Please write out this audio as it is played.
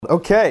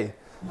Okay,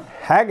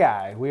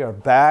 Haggai. We are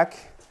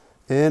back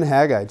in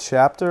Haggai,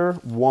 chapter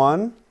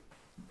 1.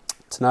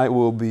 Tonight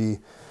we'll be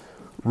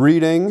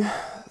reading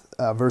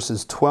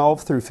verses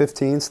 12 through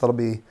 15, so that'll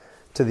be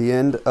to the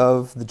end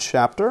of the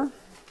chapter.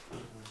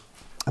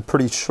 A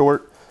pretty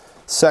short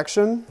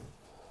section,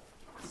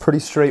 pretty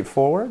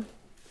straightforward.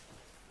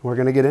 We're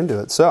going to get into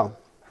it. So,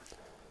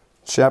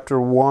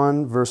 chapter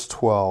 1, verse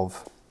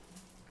 12.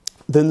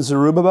 Then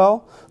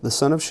Zerubbabel, the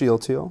son of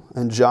Shealtiel,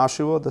 and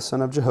Joshua, the son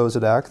of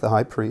Jehozadak, the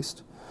high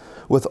priest,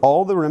 with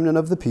all the remnant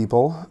of the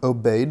people,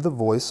 obeyed the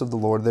voice of the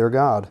Lord their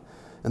God,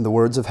 and the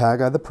words of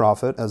Haggai the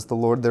prophet, as the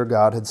Lord their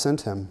God had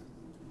sent him.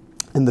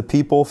 And the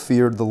people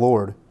feared the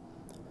Lord.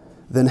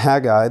 Then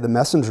Haggai, the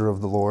messenger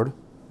of the Lord,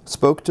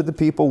 spoke to the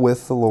people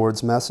with the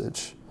Lord's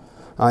message.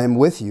 I am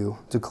with you,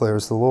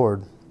 declares the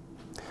Lord.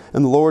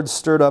 And the Lord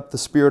stirred up the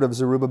spirit of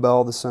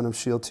Zerubbabel, the son of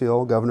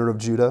Shealtiel, governor of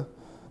Judah,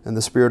 and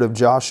the spirit of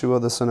Joshua,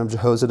 the son of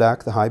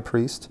Jehozadak, the high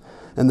priest,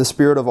 and the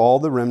spirit of all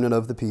the remnant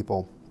of the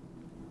people.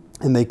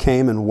 And they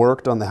came and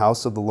worked on the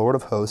house of the Lord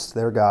of hosts,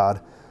 their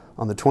God,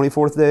 on the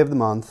 24th day of the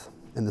month,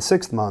 in the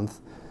 6th month,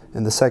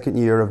 in the second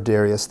year of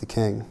Darius the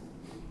king.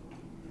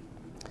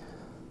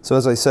 So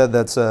as I said,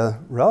 that's a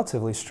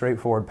relatively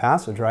straightforward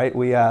passage, right?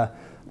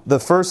 The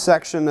first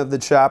section of the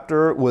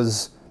chapter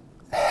was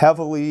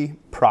heavily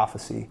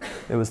prophecy.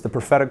 It was the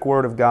prophetic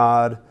word of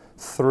God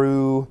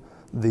through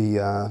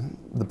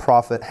the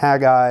prophet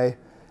Haggai,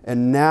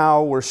 and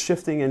now we're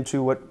shifting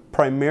into what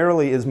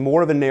primarily is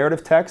more of a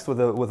narrative text with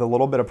a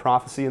little bit of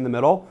prophecy in the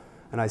middle.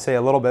 And I say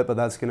a little bit, but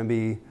that's going to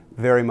be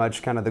very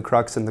much kind of the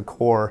crux and the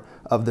core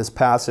of this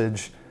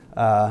passage.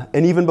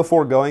 And even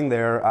before going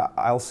there,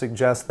 I'll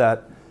suggest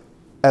that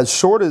as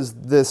short as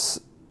this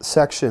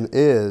section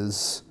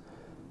is,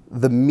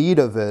 the meat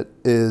of it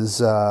is,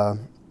 in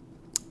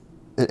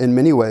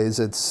many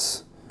ways,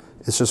 it's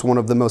just one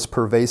of the most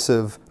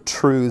pervasive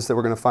truths that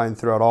we're going to find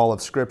throughout all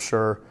of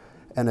Scripture,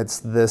 and it's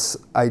this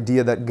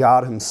idea that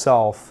God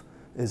himself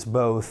is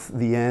both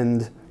the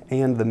end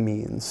and the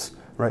means,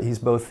 right? He's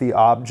both the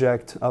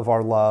object of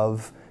our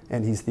love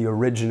and he's the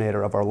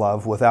originator of our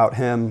love. Without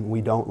him,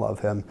 we don't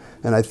love him.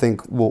 And I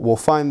think we'll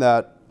find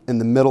that in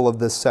the middle of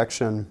this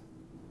section,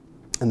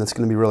 and that's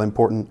going to be really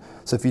important.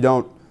 So if you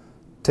don't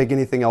take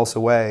anything else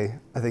away,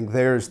 I think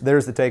there's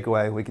the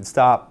takeaway. We can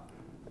stop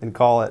and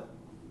call it,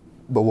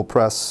 but we'll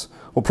press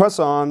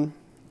on.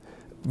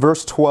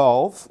 Verse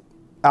 12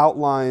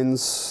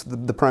 outlines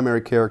the primary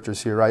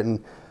characters here, right?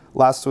 And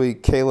last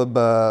week, Caleb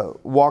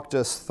walked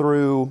us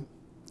through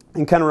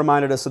and kind of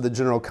reminded us of the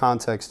general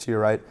context here,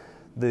 right?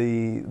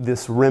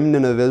 This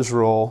remnant of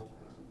Israel,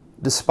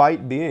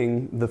 despite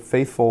being the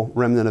faithful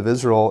remnant of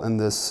Israel in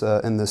this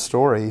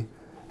story,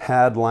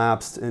 had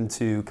lapsed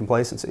into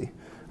complacency,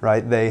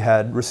 right? They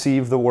had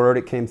received the word,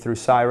 it came through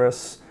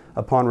Cyrus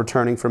upon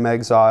returning from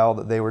exile,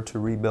 that they were to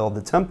rebuild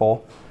the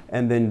temple,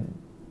 and then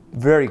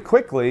very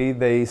quickly,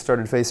 they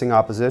started facing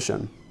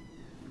opposition.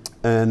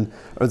 And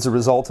as a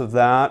result of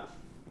that,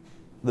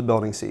 the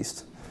building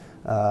ceased.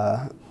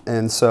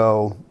 And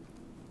so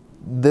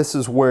this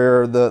is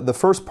where the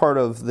first part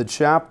of the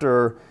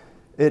chapter,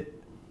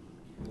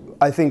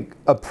 I think,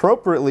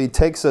 appropriately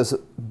takes us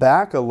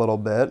back a little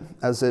bit,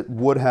 as it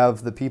would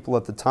have the people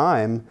at the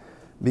time,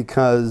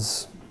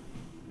 because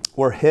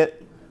we're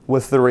hit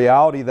with the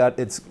reality that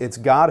it's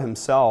God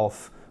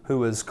himself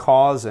who is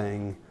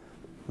causing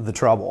the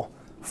trouble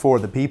for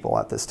the people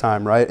at this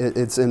time, right?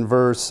 It's in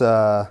verse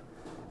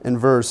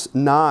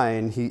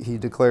 9, he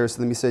declares to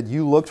them, he said,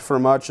 "You looked for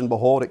much, and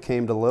behold, it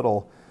came to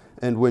little.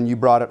 And when you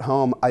brought it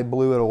home, I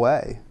blew it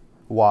away."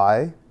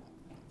 Why?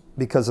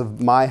 Because of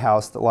my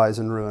house that lies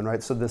in ruin,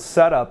 right? So the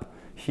setup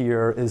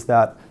here is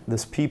that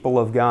this people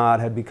of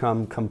God had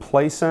become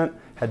complacent,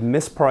 had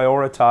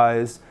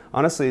misprioritized.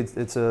 Honestly,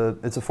 it's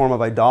a form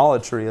of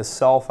idolatry, a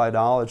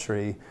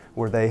self-idolatry,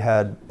 where they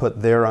had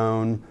put their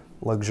own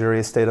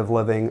luxurious state of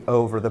living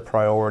over the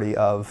priority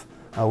of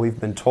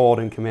we've been told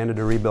and commanded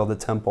to rebuild the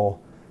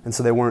temple, and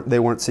so they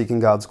weren't seeking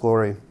God's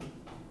glory.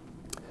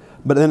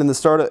 But then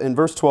in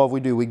verse 12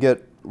 we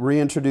get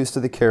reintroduced to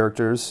the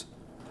characters,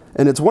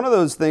 and it's one of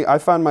those things I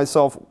find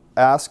myself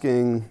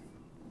asking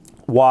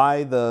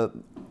why the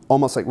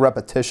almost like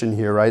repetition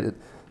here, right?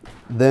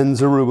 Then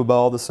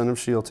Zerubbabel, the son of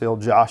Shealtiel,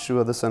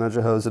 Joshua, the son of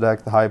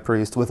Jehozadak, the high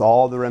priest, with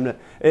all the remnant.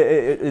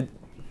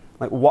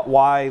 Like,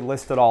 why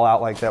list it all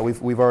out like that?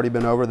 We've already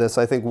been over this.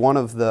 I think one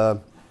of the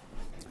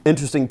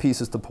interesting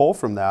pieces to pull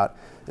from that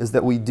is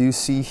that we do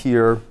see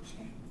here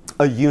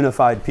a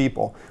unified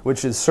people,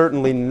 which is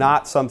certainly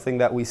not something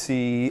that we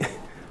see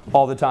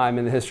all the time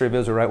in the history of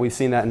Israel, right? We've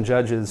seen that in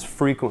Judges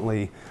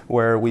frequently,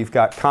 where we've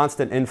got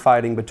constant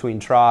infighting between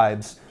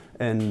tribes,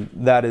 and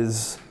that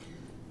is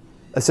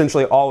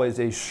essentially always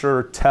a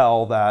sure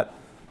tell that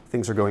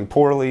things are going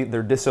poorly,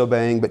 they're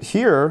disobeying. But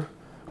here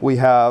we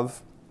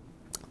have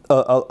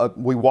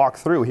we walk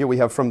through. Here we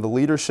have from the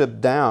leadership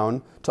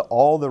down to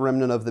all the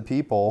remnant of the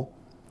people.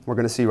 We're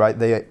going to see, right,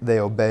 they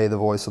obey the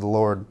voice of the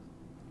Lord.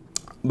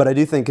 But I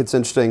do think it's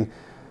interesting,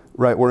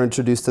 right, we're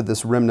introduced to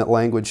this remnant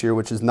language here,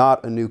 which is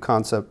not a new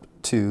concept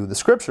to the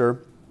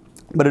Scripture.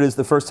 but it is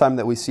the first time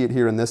that we see it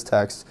here in this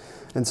text.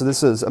 And so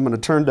I'm going to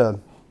turn to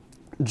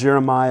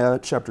Jeremiah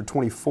chapter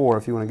 24,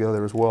 if you want to go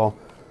there as well.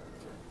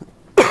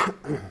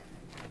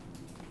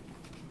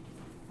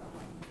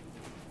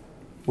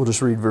 We'll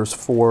just read verse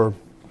 4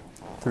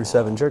 through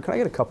 7. Jared, can I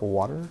get a cup of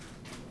water?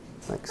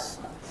 Thanks.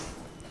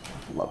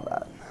 Love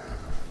that.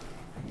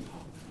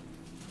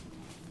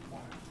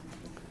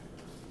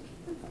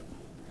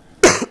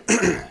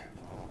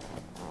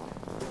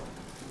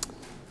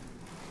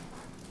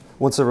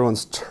 Once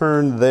everyone's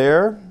turned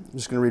there, I'm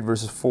just going to read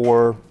verses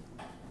 4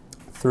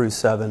 through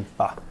 7.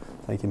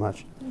 Thank you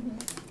much.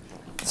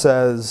 It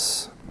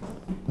says,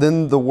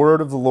 "Then the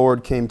word of the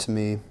Lord came to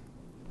me.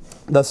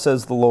 Thus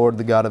says the Lord,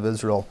 the God of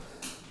Israel,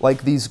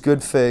 like these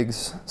good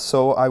figs,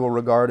 so I will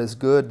regard as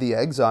good the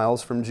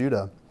exiles from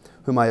Judah,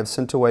 whom I have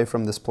sent away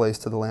from this place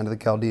to the land of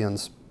the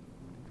Chaldeans.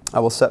 I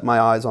will set my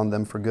eyes on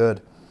them for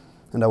good,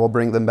 and I will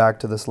bring them back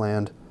to this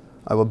land.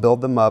 I will build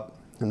them up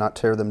and not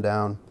tear them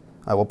down.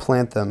 I will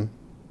plant them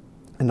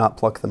and not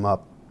pluck them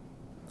up.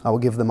 I will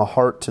give them a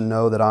heart to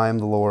know that I am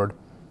the Lord,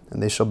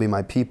 and they shall be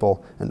my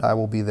people, and I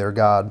will be their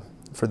God,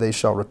 for they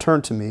shall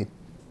return to me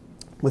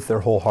with their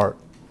whole heart."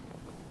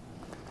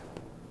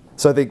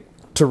 So I think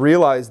to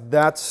realize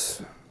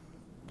that's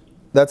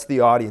the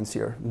audience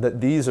here,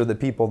 that these are the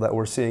people that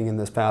we're seeing in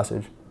this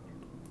passage,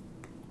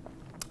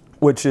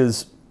 which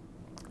is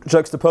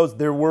juxtaposed.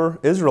 There were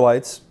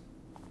Israelites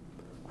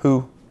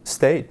who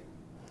stayed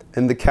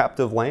in the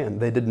captive land.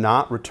 They did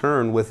not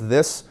return with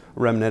this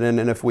remnant.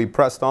 And if we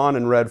pressed on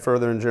and read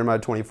further in Jeremiah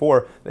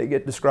 24, they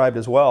get described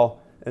as well.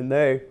 And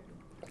they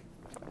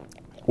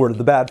were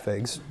the bad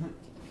figs.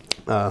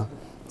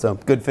 So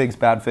good figs,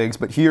 bad figs.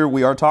 But here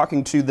we are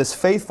talking to this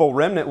faithful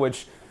remnant,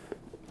 which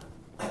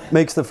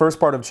makes the first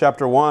part of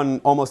chapter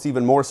 1 almost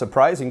even more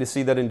surprising to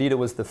see that indeed it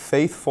was the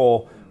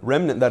faithful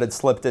remnant that had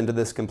slipped into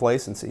this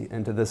complacency,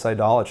 into this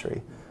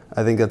idolatry.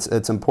 I think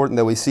it's important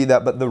that we see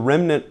that. But the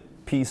remnant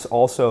piece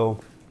also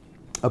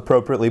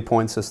appropriately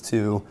points us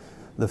to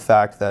the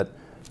fact that,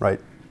 right,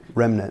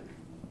 remnant,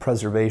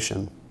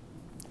 preservation.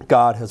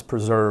 God has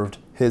preserved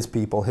his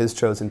people, his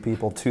chosen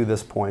people to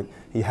this point.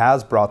 He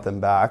has brought them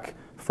back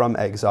from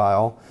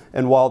exile.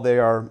 And while they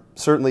are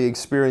certainly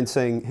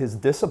experiencing his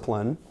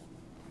discipline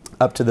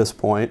up to this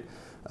point,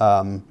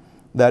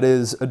 that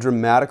is a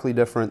dramatically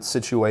different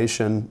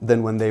situation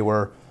than when they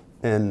were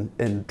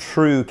in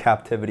true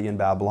captivity in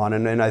Babylon.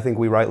 And I think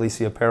we rightly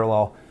see a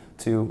parallel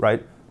to,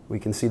 right, we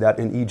can see that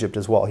in Egypt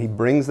as well. He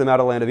brings them out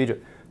of the land of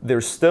Egypt.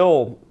 There's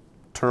still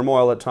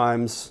turmoil at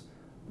times,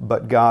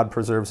 but God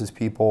preserves his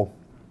people.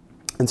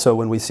 And so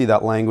when we see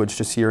that language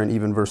just here in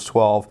even verse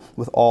 12,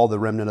 with all the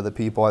remnant of the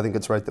people, I think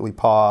it's right that we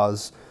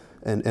pause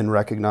and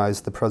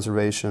recognize the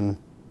preservation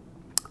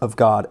of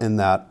God in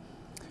that.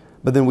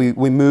 But then we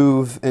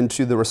move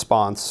into the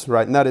response,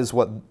 right? And that is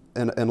what,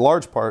 in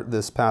large part,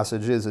 this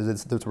passage is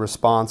it's the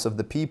response of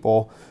the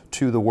people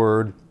to the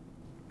word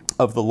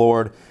of the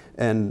Lord.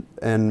 And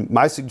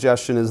my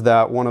suggestion is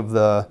that one of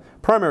the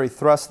primary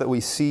thrusts that we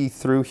see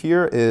through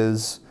here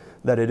is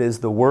that it is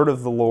the word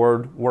of the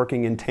Lord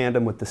working in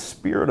tandem with the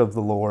Spirit of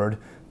the Lord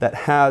that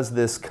has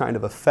this kind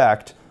of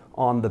effect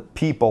on the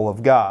people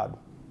of God,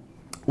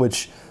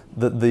 which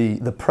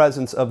the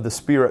presence of the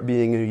Spirit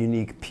being a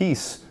unique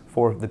piece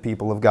for the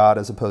people of God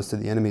as opposed to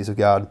the enemies of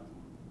God.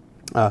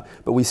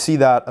 But we see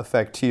that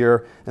effect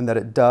here, and that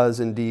it does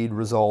indeed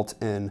result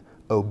in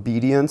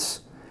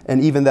obedience.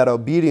 And even that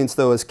obedience,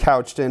 though, is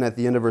couched in at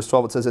the end of verse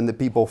 12. It says, "And the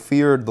people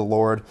feared the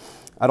Lord."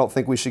 I don't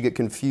think we should get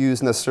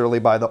confused necessarily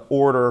by the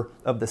order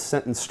of the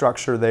sentence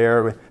structure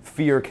there.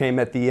 Fear came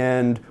at the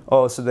end.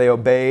 Oh, so they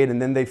obeyed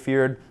and then they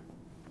feared.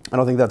 I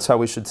don't think that's how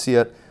we should see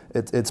it.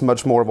 It's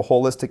much more of a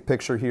holistic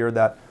picture here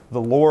that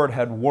the Lord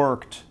had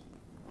worked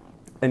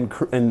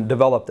and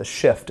developed a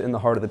shift in the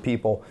heart of the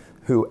people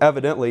who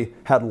evidently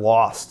had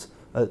lost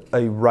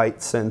a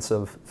right sense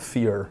of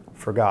fear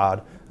for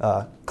God,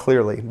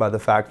 clearly by the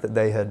fact that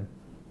they had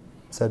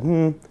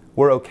said,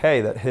 we're okay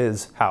that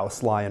his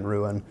house lie in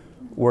ruin.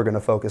 We're going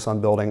to focus on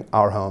building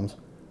our homes.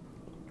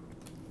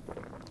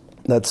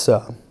 That's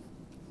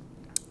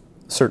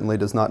certainly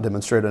does not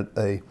demonstrate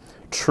a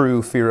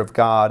true fear of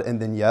God, and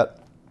then yet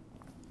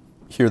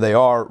here they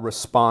are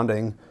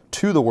responding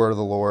to the word of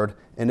the Lord,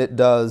 and it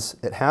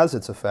has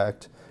its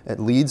effect. It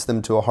leads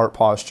them to a heart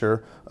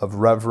posture of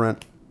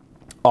reverent,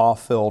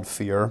 awe-filled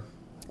fear,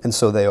 and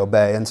so they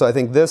obey. And so I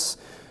think this,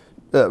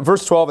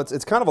 verse 12,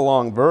 it's kind of a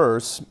long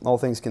verse, all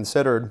things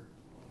considered,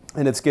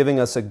 and it's giving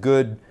us a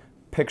good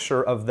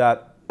picture of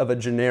a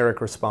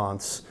generic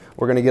response.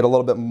 We're going to get a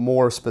little bit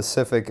more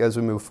specific as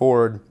we move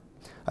forward.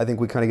 I think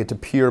we kind of get to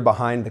peer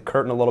behind the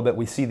curtain a little bit.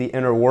 We see the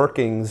inner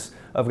workings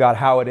of God,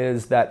 how it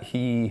is that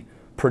he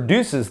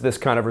produces this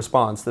kind of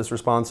response, this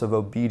response of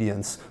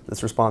obedience,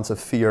 this response of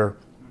fear.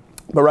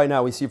 But right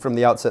now we see from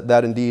the outset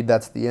that indeed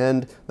that's the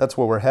end, that's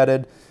where we're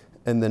headed.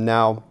 And then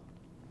now,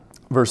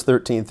 verse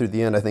 13 through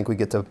the end, I think we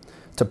get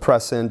to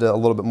press into a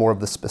little bit more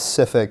of the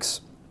specifics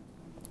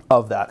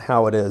of that,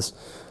 how it is.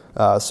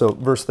 So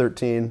verse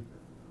 13,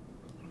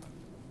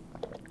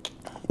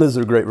 this is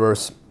a great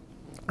verse.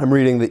 I'm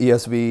reading the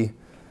ESV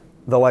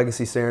the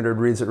Legacy Standard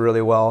reads it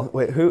really well.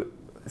 Wait, who's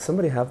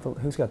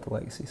got the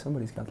Legacy?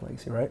 Somebody's got the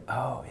Legacy, right?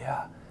 Oh,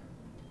 yeah.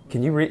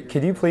 Could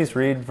you please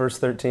read verse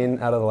 13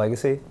 out of the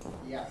Legacy?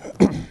 Yeah.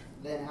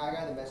 Then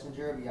Haggai, the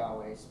messenger of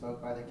Yahweh,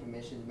 spoke by the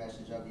commissioned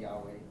message of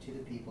Yahweh to the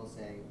people,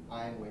 saying,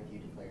 I am with you,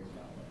 declares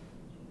Yahweh.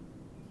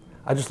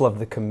 I just love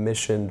the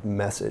commissioned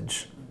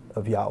message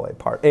of Yahweh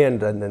part,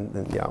 and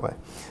then Yahweh.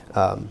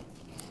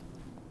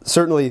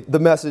 Certainly, the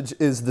message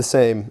is the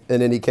same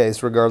in any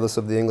case, regardless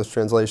of the English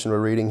translation we're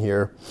reading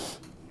here.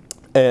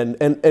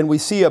 And we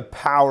see a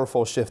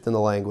powerful shift in the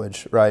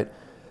language, right?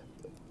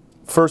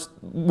 First,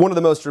 one of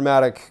the most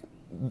dramatic,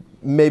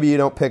 maybe you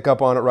don't pick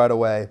up on it right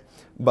away,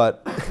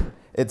 but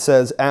it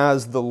says,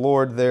 as the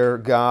Lord their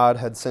God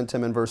had sent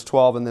him in verse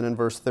 12, and then in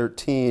verse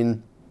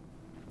 13,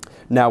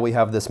 now we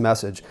have this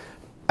message.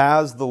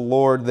 As the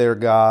Lord their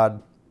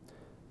God,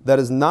 that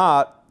is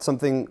not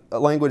a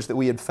language that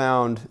we had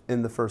found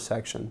in the first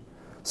section.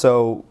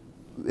 So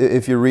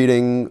if you're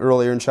reading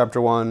earlier in chapter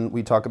 1,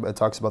 it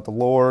talks about the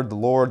Lord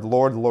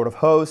of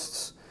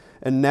hosts.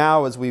 And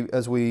now as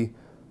we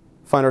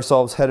find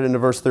ourselves headed into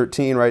verse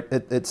 13, right,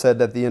 it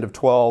said at the end of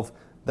 12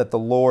 that the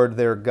Lord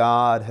their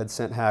God had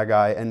sent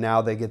Haggai, and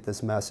now they get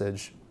this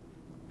message.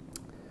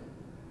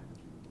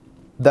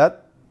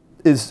 That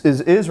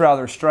is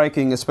rather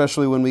striking,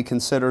 especially when we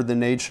consider the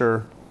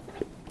nature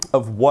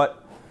of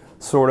what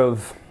sort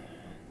of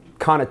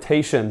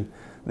connotation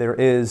there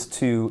is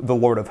to the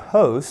Lord of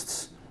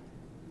hosts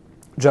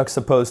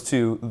juxtaposed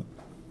to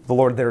the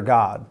Lord their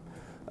God.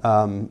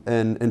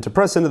 And to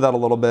press into that a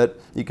little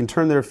bit, you can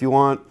turn there if you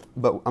want,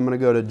 but I'm going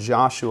to go to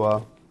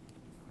Joshua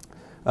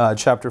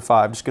chapter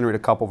 5. I'm just going to read a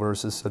couple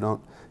verses, so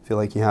don't feel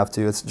like you have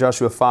to. It's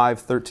Joshua 5,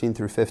 13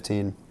 through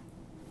 15.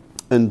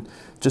 And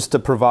just to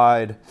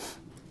provide,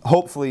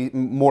 hopefully,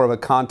 more of a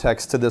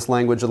context to this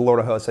language of the Lord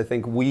of hosts, I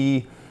think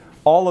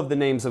all of the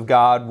names of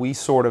God, we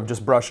sort of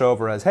just brush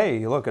over as,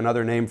 hey, look,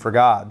 another name for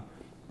God.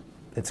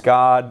 It's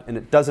God, and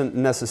it doesn't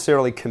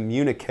necessarily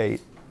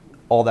communicate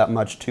all that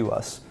much to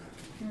us.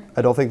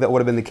 I don't think that would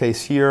have been the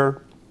case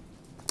here.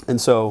 And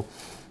so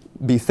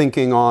be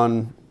thinking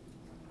on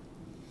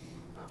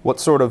what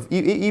sort of,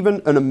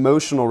 even an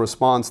emotional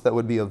response that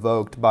would be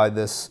evoked by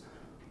this,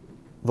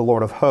 the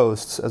Lord of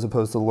hosts, as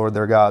opposed to the Lord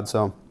their God.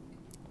 So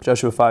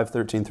Joshua 5,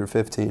 13 through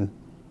 15.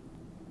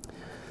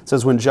 It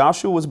says, when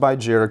Joshua was by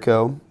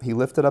Jericho, he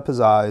lifted up his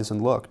eyes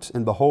and looked,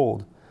 and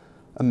behold,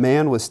 a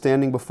man was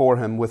standing before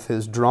him with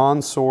his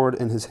drawn sword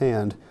in his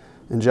hand.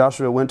 And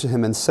Joshua went to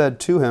him and said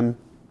to him,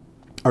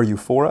 are you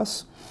for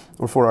us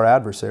or for our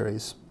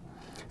adversaries?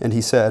 And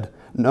he said,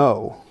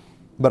 no,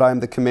 but I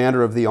am the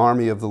commander of the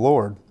army of the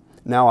Lord.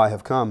 Now I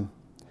have come.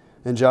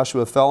 And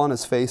Joshua fell on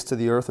his face to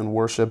the earth and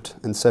worshipped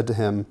and said to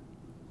him,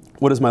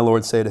 what does my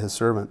Lord say to his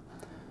servant?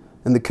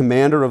 And the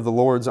commander of the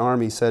Lord's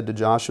army said to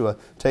Joshua,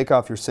 take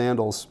off your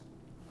sandals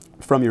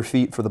from your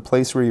feet, for the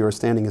place where you are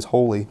standing is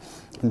holy.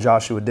 And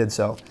Joshua did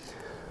so.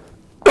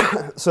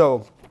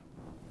 So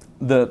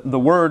the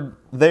word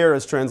there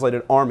is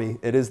translated army.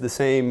 It is the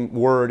same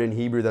word in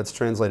Hebrew that's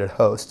translated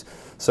host.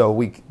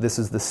 So this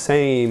is the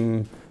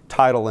same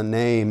title and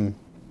name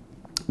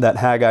that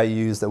Haggai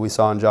used that we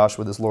saw in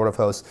Joshua, this Lord of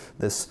hosts,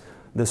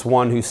 this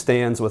one who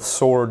stands with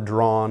sword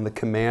drawn, the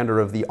commander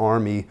of the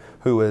army,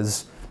 who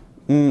is,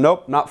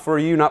 nope, not for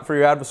you, not for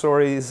your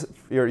adversaries.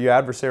 Your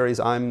adversaries,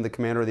 I'm the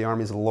commander of the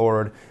armies of the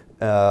Lord.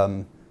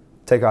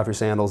 Take off your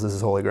sandals, this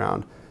is holy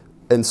ground.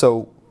 And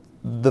so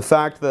the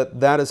fact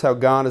that is how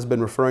God has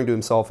been referring to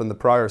himself in the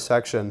prior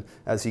section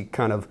as he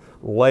kind of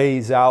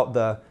lays out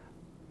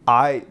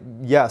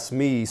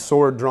me,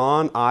 sword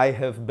drawn, I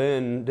have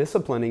been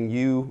disciplining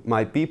you,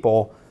 my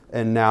people,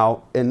 and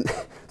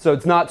so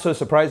it's not so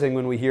surprising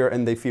when we hear,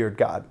 and they feared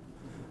God,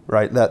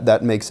 right?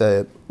 That makes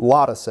a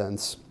lot of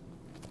sense.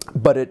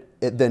 But it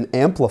then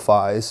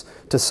amplifies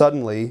to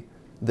suddenly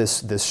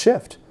this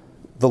shift,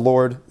 the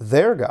Lord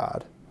their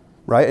God,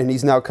 right? And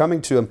he's now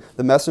coming to him.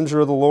 The messenger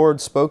of the Lord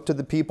spoke to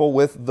the people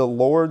with the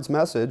Lord's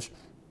message.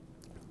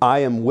 I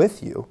am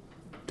with you,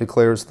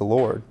 declares the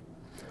Lord.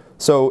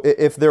 So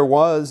if there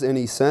was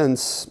any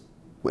sense,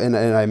 and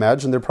I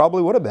imagine there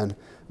probably would have been,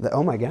 that,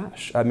 oh my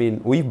gosh, I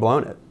mean, we've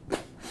blown it.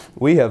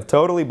 We have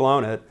totally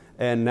blown it.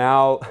 And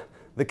now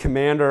the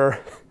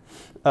commander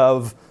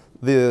of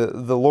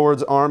the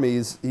Lord's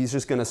armies, he's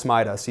just going to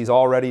smite us. He's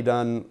already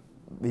been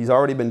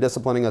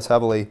disciplining us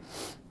heavily.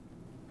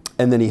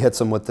 And then he hits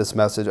them with this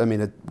message. I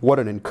mean, what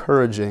an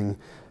encouraging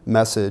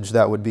message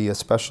that would be,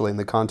 especially in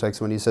the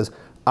context when he says,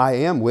 I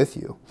am with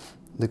you,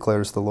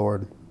 declares the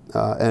Lord.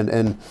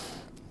 And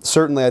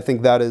certainly I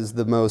think that is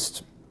the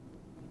most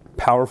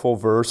powerful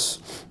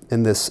verse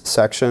in this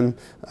section.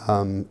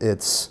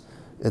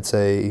 It's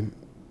a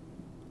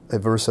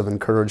verse of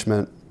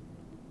encouragement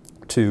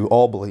to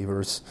all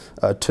believers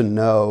to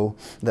know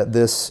that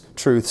this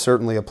truth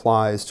certainly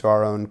applies to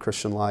our own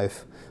Christian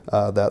life,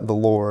 that the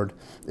Lord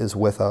is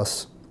with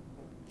us.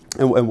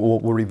 And we'll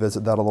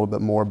revisit that a little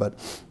bit more, but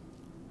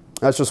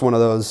that's just one of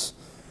those,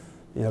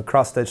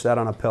 cross-stitch that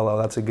on a pillow.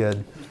 That's a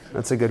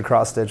good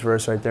cross-stitch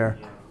verse right there.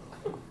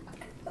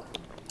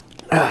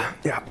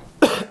 Yeah.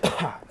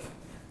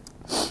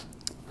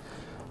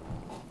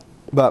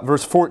 But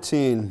verse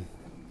 14,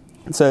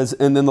 it says,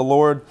 "And then the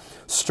Lord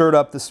stirred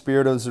up the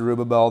spirit of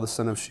Zerubbabel, the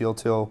son of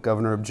Shealtiel,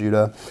 governor of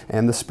Judah,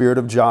 and the spirit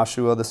of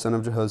Joshua, the son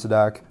of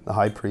Jehozadak, the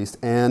high priest,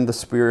 and the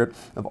spirit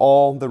of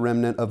all the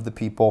remnant of the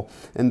people.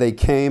 And they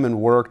came and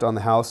worked on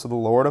the house of the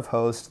Lord of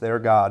hosts, their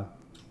God."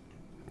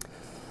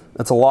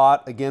 That's a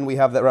lot. Again, we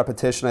have that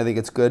repetition. I think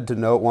it's good to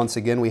note once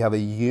again, we have a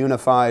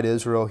unified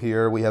Israel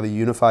here. We have a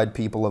unified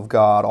people of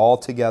God, all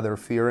together,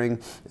 fearing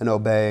and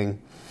obeying.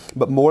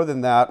 But more than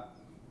that,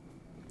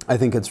 I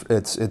think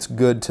it's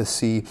good to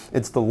see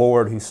it's the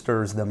Lord who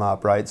stirs them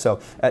up, right? So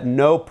at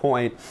no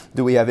point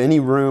do we have any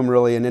room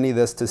really in any of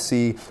this to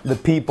see the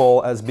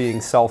people as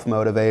being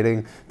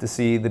self-motivating, to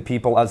see the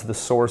people as the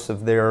source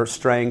of their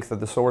strength or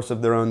the source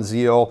of their own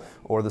zeal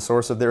or the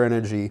source of their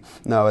energy.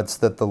 No, it's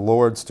that the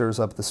Lord stirs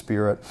up the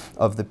spirit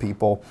of the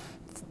people,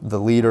 the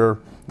leader,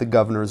 the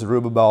governor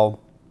Zerubbabel,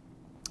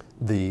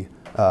 the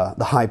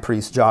high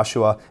priest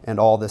Joshua, and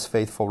all this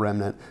faithful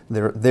remnant.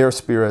 Their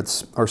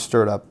spirits are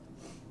stirred up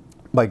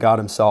by God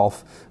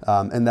himself,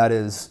 and that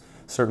is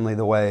certainly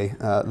the way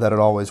that it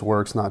always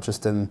works, not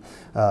just in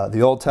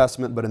the Old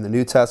Testament, but in the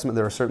New Testament.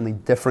 There are certainly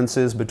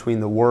differences between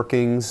the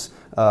workings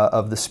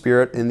of the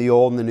Spirit in the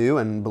Old and the New,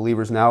 and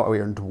believers now we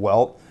are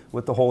indwelt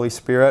with the Holy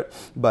Spirit.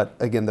 But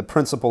again, the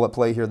principle at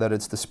play here, that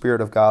it's the Spirit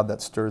of God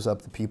that stirs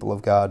up the people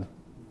of God,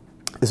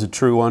 is a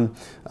true one,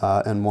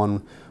 and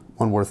one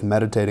worth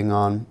meditating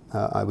on,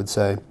 I would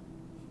say.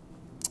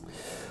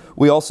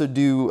 We also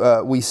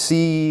we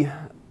see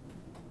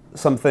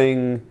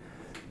something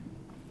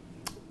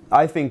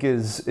I think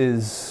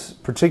is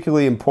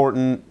particularly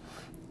important,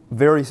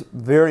 very,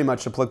 very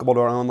much applicable to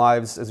our own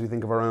lives as we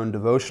think of our own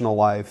devotional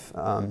life.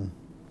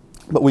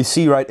 But we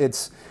see, right,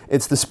 it's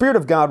the Spirit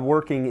of God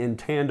working in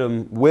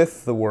tandem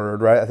with the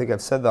Word, right? I think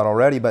I've said that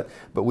already, but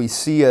we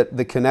see it,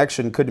 the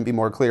connection couldn't be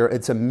more clear.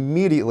 It's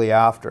immediately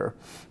after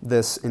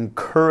this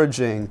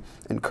encouraging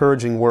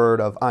word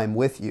of, "I'm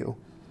with you."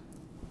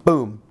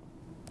 Boom.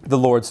 The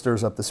Lord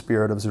stirs up the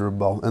spirit of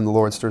Zerubbabel, and the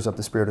Lord stirs up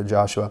the spirit of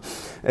Joshua.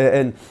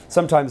 And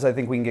sometimes I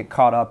think we can get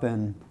caught up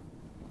in,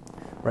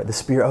 right, the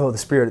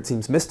Spirit, it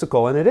seems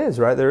mystical, and it is,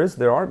 right?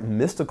 There are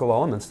mystical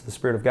elements to the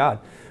Spirit of God.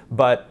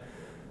 But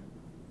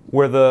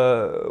where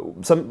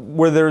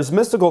there's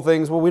mystical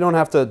things, well, we don't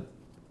have to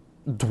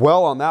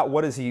dwell on that.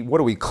 What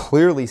do we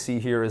clearly see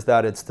here is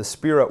that it's the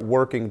Spirit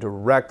working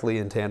directly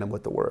in tandem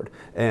with the Word.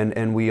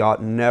 And we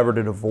ought never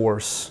to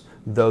divorce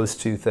those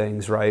two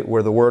things, right?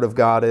 Where the Word of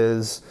God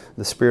is,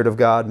 the Spirit of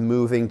God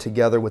moving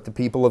together with the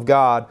people of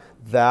God,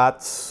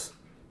 that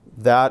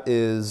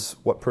is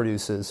what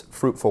produces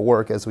fruitful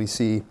work, as we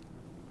see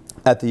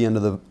at the end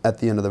of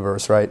the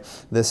verse, right?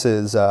 This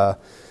is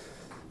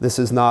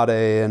not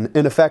an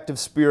ineffective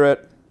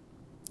spirit.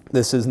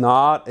 This is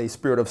not a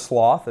spirit of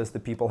sloth, as the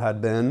people had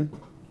been,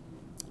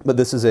 but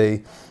this is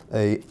a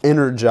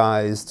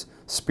energized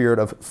spirit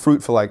of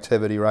fruitful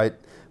activity, right?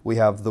 We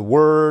have the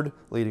Word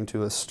leading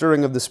to a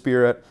stirring of the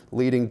Spirit,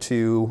 leading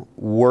to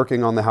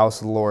working on the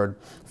house of the Lord,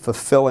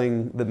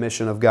 fulfilling the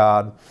mission of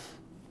God.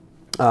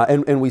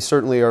 And we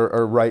certainly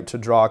are right to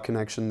draw a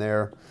connection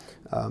there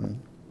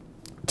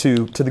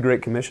to the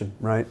Great Commission,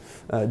 right?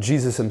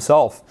 Jesus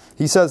himself,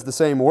 he says the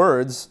same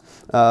words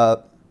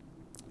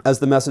as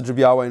the message of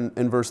Yahweh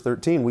in verse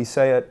 13. We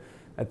say it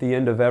at the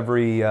end of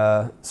every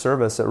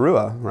service at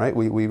Ruah, right?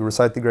 We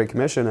recite the Great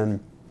Commission,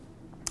 and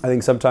I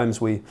think sometimes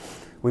we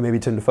maybe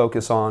tend to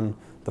focus on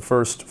the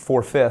first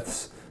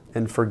 4/5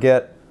 and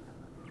forget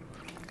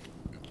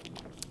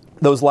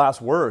those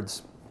last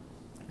words,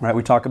 right?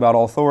 We talk about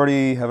all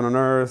authority, heaven and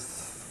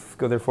earth,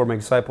 go therefore make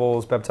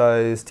disciples,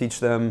 baptize, teach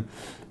them.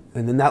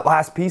 And then that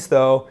last piece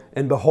though,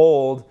 and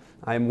behold,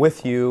 I am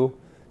with you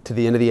to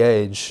the end of the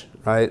age,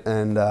 right?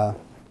 And I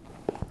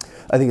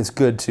think it's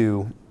good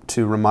to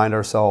remind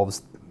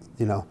ourselves,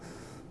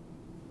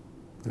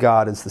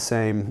 God is the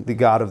same. The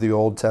God of the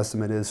Old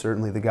Testament is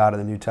certainly the God of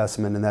the New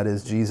Testament, and that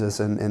is Jesus.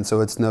 And so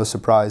it's no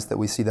surprise that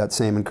we see that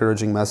same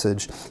encouraging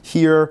message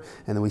here,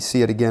 and then we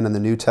see it again in the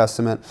New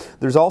Testament.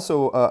 There's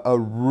also a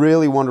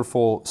really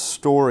wonderful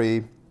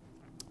story,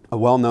 a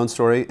well-known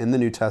story in the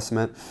New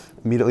Testament,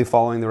 immediately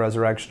following the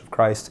resurrection of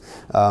Christ,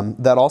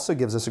 that also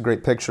gives us a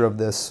great picture of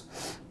this,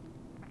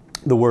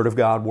 the Word of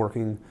God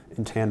working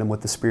in tandem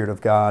with the Spirit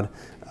of God,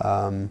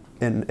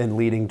 and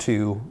leading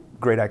to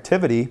great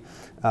activity.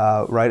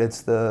 Right,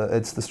 it's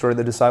the story of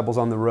the disciples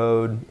on the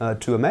road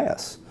to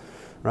Emmaus,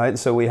 right?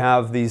 So we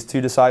have these two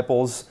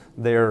disciples.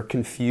 They're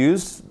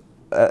confused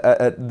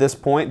at this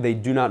point. They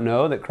do not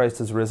know that Christ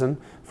has risen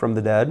from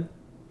the dead.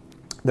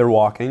 They're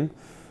walking.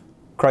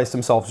 Christ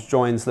himself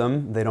joins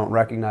them. They don't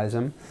recognize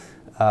him,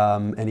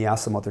 and he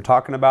asks them what they're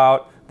talking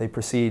about. They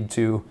proceed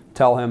to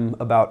tell him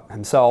about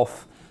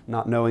himself,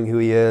 not knowing who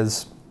he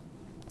is.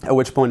 At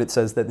which point it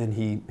says that then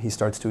he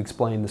starts to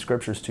explain the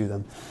scriptures to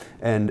them.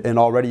 And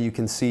already you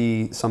can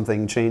see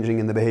something changing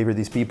in the behavior of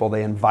these people.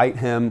 They invite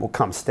him, well,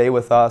 come stay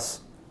with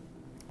us.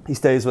 He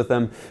stays with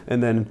them,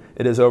 and then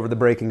it is over the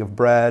breaking of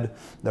bread.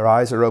 Their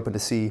eyes are open to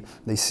see.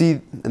 They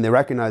see and they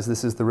recognize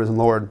this is the risen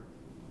Lord.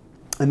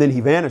 And then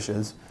he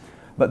vanishes.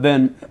 But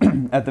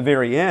then at the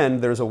very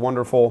end, there's a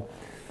wonderful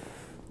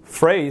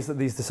phrase that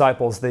these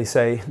disciples, they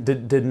say,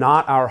 did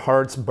not our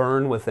hearts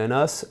burn within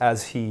us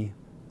as he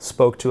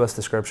spoke to us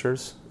the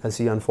scriptures, as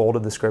he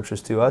unfolded the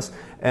scriptures to us?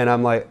 And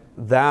I'm like,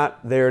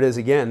 there it is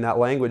again, that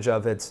language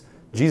of it's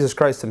Jesus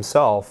Christ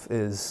himself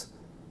is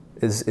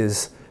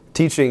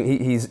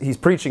teaching, he's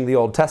preaching the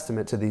Old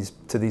Testament to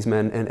these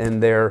men,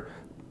 and their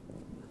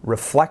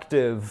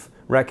reflective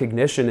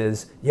recognition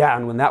is,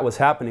 and when that was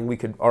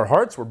happening, our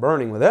hearts were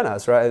burning within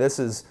us, right?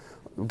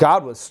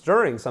 God was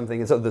stirring something,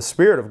 and so the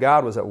Spirit of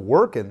God was at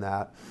work in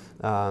that.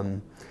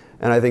 And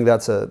I think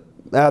that's a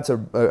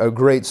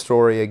great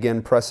story,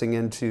 again, pressing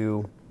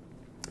into,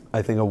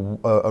 I think,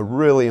 a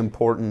really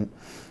important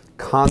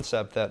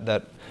concept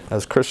that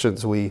as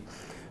Christians we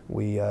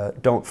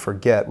don't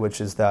forget,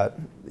 which is that,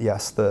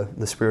 yes,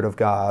 the Spirit of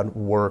God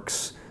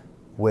works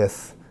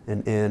with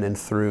and in and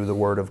through the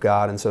Word of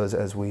God. And so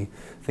as we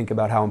think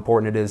about how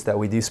important it is that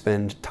we do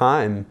spend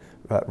time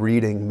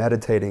reading,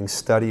 meditating,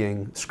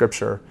 studying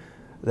Scripture,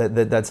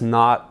 that's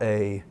not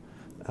a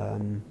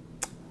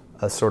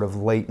sort of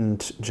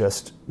latent,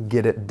 just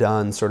get it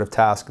done sort of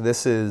task.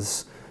 This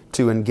is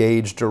to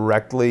engage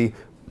directly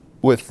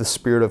with the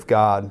Spirit of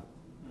God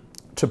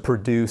to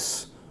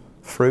produce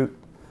fruit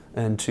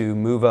and to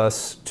move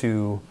us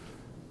to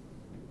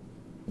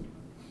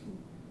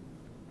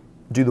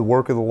do the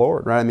work of the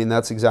Lord, right? I mean,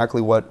 that's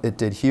exactly what it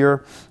did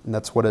here, and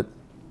that's what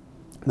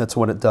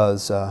it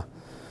does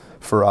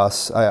for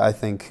us. I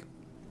think,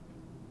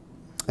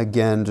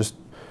 again, just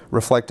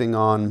reflecting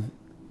on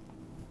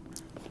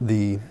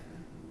the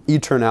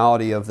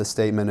eternality of the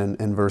statement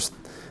in verse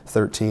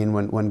 13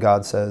 when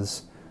God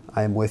says,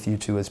 I am with you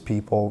to his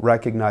people,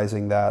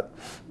 recognizing that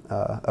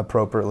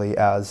appropriately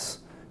as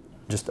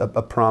just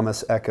a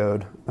promise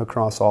echoed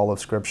across all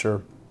of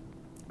Scripture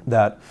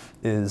that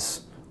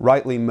is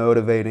rightly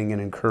motivating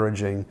and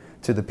encouraging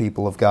to the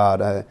people of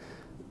God,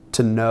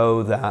 to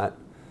know that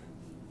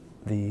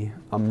the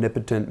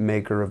omnipotent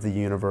maker of the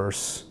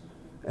universe,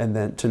 and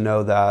then to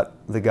know that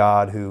the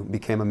God who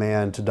became a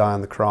man to die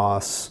on the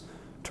cross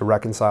to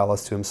reconcile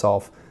us to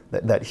himself,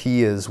 that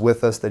he is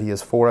with us, that he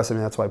is for us. I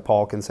mean, that's why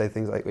Paul can say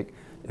things like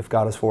if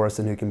God is for us,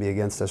 then who can be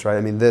against us, right?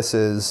 I mean, this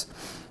is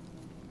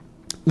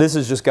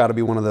just got to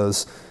be one of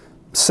those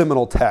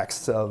seminal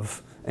texts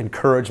of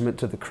encouragement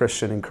to the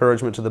Christian,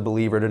 encouragement to the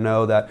believer, to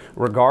know that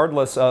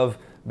regardless of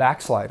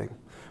backsliding,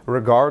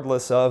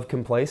 regardless of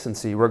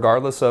complacency,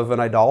 regardless of an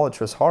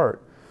idolatrous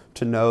heart,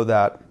 to know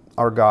that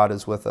our God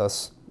is with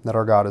us, that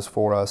our God is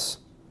for us.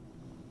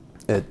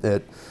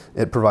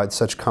 It provides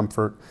such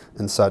comfort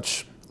and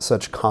such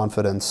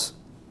confidence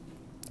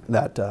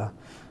that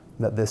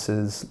this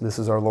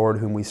is our Lord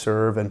whom we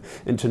serve, and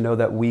to know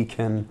that we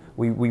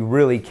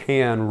really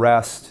can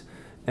rest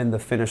in the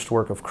finished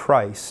work of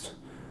Christ,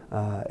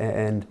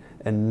 and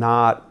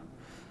not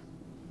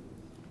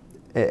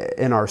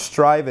in our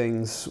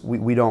strivings.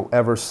 We don't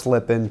ever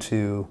slip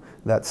into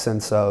that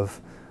sense of,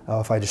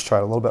 oh, if I just tried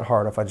a little bit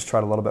harder,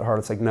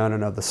 it's like,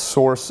 no. The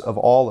source of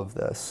all of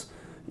this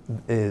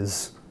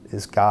is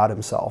God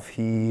himself.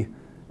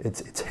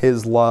 It's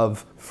his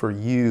love for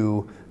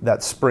you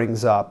that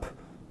springs up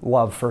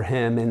love for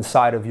him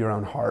inside of your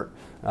own heart.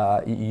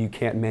 You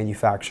can't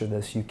manufacture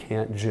this. You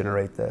can't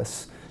generate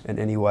this in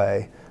any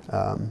way.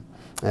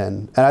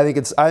 And I think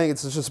it's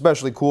just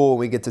especially cool when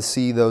we get to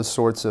see those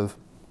sorts of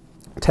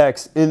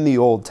texts in the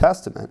Old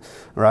Testament,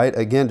 right?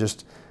 Again,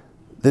 just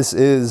this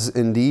is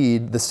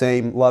indeed the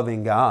same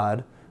loving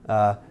God,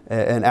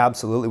 and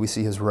absolutely we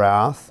see his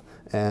wrath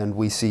and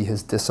we see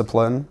his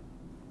discipline,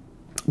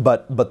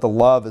 but the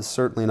love is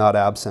certainly not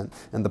absent,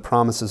 and the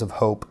promises of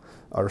hope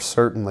are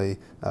certainly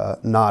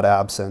not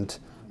absent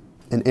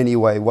in any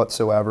way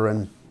whatsoever.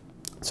 And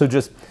so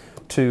just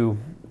to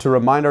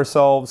remind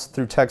ourselves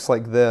through texts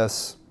like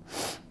this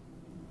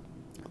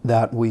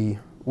that we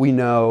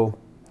know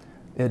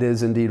it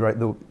is indeed right,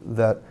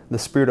 that the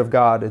Spirit of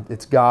God,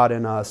 it's God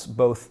in us,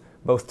 both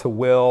to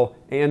will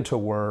and to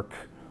work,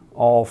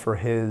 all for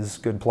his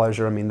good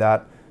pleasure. I mean,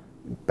 that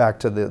back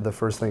to the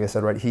first thing I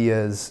said, right?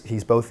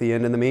 He's both the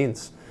end and the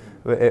means.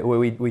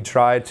 We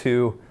try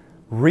to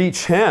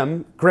reach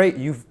him. Great,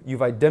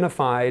 you've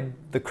identified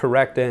the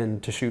correct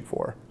end to shoot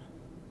for.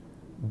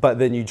 But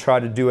then you try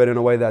to do it in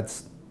a way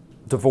that's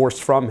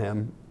divorced from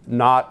him,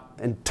 not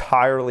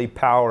entirely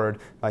powered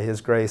by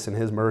his grace and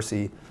his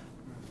mercy.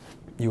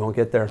 You won't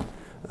get there.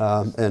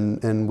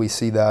 And we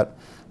see that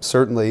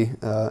certainly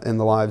in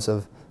the lives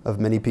of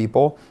many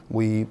people.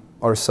 We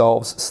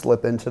ourselves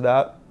slip into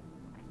that.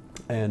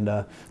 And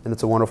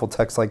it's a wonderful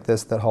text like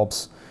this that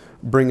helps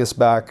bring us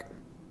back,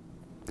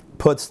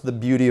 puts the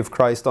beauty of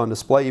Christ on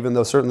display, even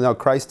though certainly now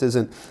Christ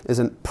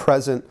isn't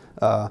present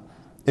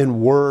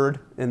in word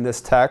in this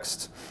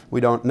text.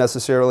 We don't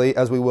necessarily,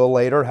 as we will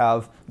later,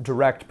 have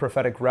direct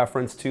prophetic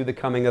reference to the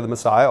coming of the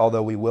Messiah,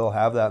 although we will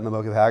have that in the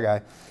book of Haggai.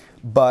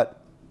 But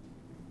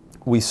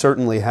we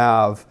certainly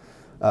have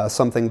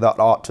something that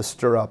ought to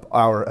stir up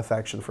our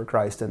affection for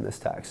Christ in this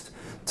text,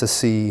 to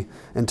see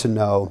and to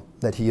know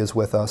that he is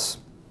with us,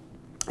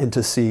 and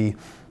to see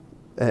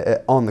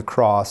on the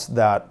cross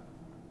that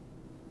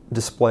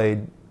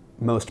displayed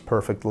most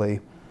perfectly,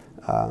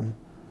 and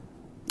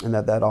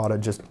that ought to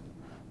just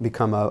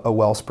become a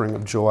wellspring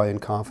of joy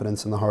and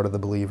confidence in the heart of the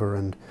believer.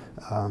 And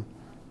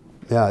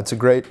yeah, it's a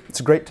great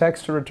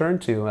text to return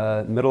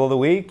to. Middle of the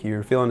week,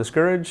 you're feeling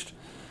discouraged,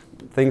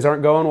 things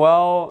aren't going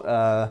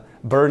well,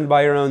 burdened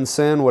by your own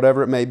sin,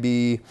 whatever it may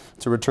be,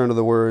 to return to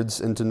the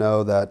words and to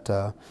know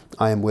that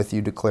I am with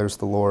you, declares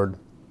the Lord,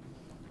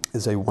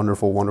 is a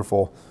wonderful,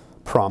 wonderful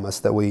promise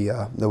that we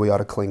ought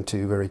to cling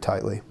to very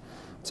tightly.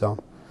 So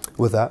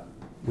with that,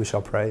 we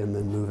shall pray and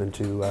then move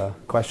into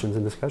questions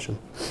and discussion.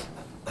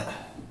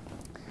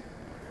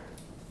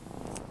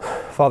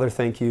 Father,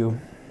 thank you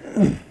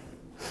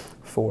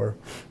for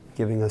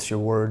giving us your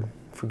word,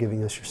 for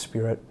giving us your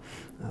spirit,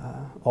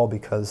 all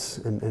because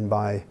and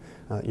by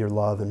your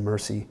love and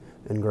mercy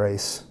and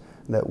grace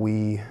that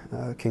we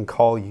can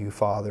call you,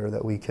 Father,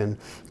 that we can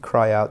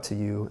cry out to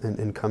you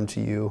and come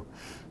to you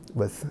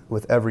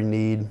with every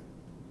need,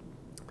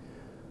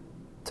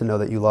 to know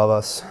that you love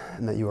us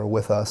and that you are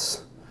with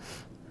us,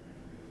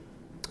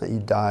 that you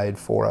died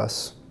for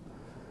us.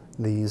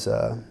 These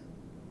are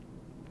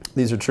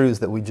truths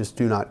that we just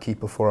do not keep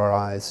before our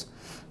eyes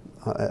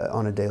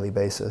on a daily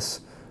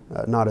basis,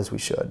 not as we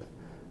should.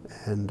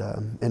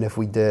 And if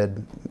we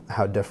did,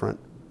 how different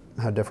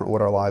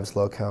would our lives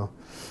look? How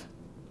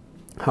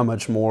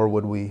much more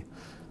would we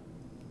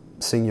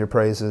sing your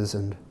praises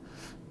and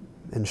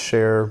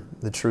share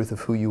the truth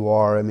of who you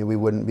are? I mean, we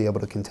wouldn't be able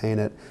to contain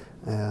it.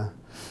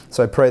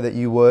 So I pray that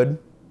you would,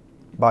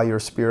 by your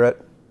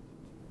Spirit,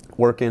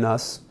 work in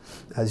us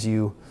as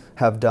you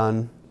have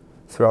done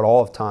throughout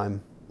all of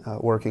time,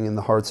 working in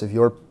the hearts of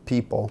your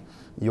people,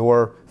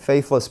 your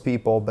faithless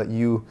people, but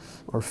you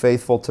are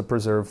faithful to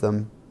preserve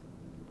them,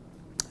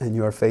 and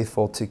you are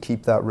faithful to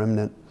keep that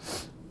remnant.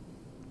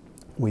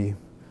 We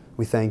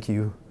thank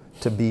you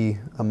to be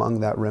among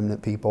that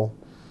remnant people.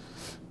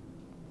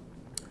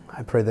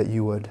 I pray that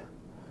you would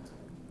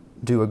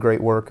do a great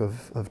work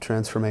of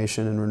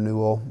transformation and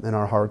renewal in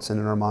our hearts and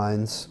in our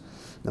minds,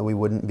 that we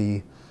wouldn't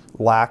be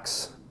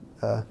lax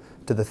to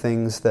the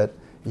things that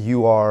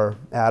you are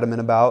adamant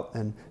about,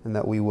 and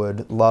that we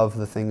would love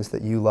the things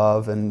that you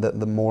love, and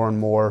that the more and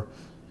more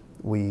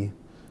we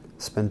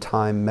spend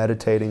time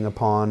meditating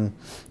upon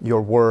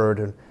your word,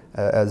 and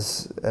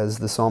as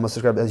the psalmist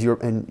described, as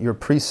your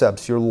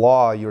precepts, your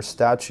law, your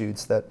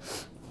statutes, that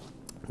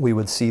we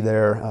would see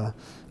there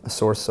a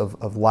source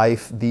of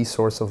life, the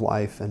source of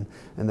life, and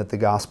that the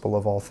gospel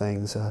of all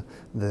things,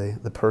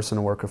 the person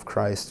and work of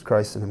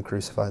Christ and Him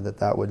crucified,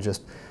 that would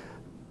just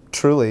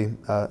truly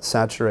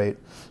saturate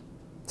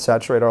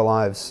our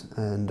lives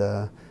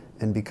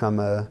and become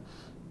a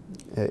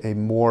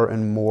more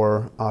and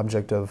more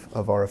object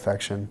of our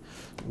affection.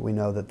 We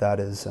know that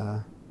is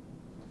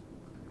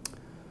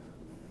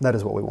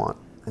what we want,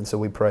 and so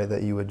we pray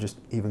that you would just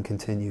even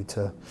continue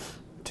to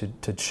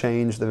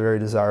change the very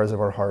desires of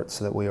our hearts,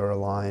 so that we are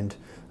aligned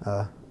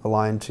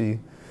to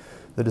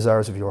the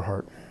desires of your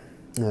heart.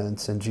 And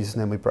it's in Jesus'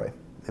 name we pray.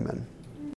 Amen.